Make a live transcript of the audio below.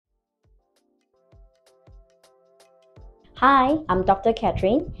Hi, I'm Dr.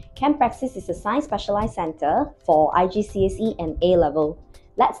 Catherine. ChemPraxis is a science specialized center for IGCSE and A-level.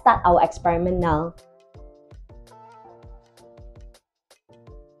 Let's start our experiment now.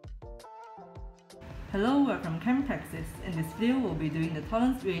 Hello, we're from ChemPraxis. In this video, we'll be doing the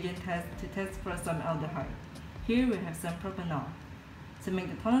Tollens reagent test to test for some aldehyde. Here we have some propanol. To make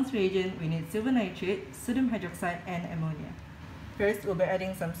the Tollens reagent, we need silver nitrate, sodium hydroxide, and ammonia. First, we'll be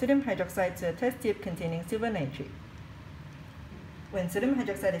adding some sodium hydroxide to a test tube containing silver nitrate. When sodium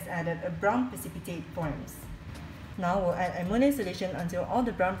hydroxide is added, a brown precipitate forms. Now we'll add ammonia solution until all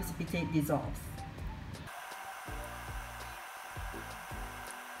the brown precipitate dissolves.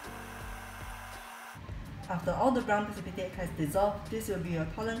 After all the brown precipitate has dissolved, this will be your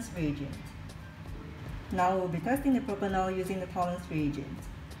Tollens reagent. Now we'll be testing the propanol using the Tollens reagent.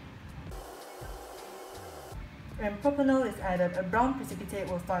 When propanol is added, a brown precipitate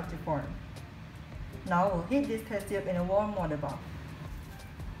will start to form. Now we'll heat this test tube in a warm water bath.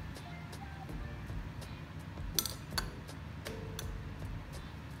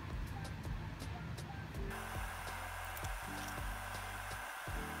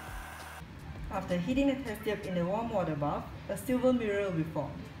 After heating the test tube in the warm water bath, a silver mirror will be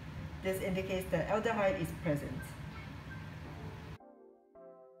formed. This indicates that aldehyde is present.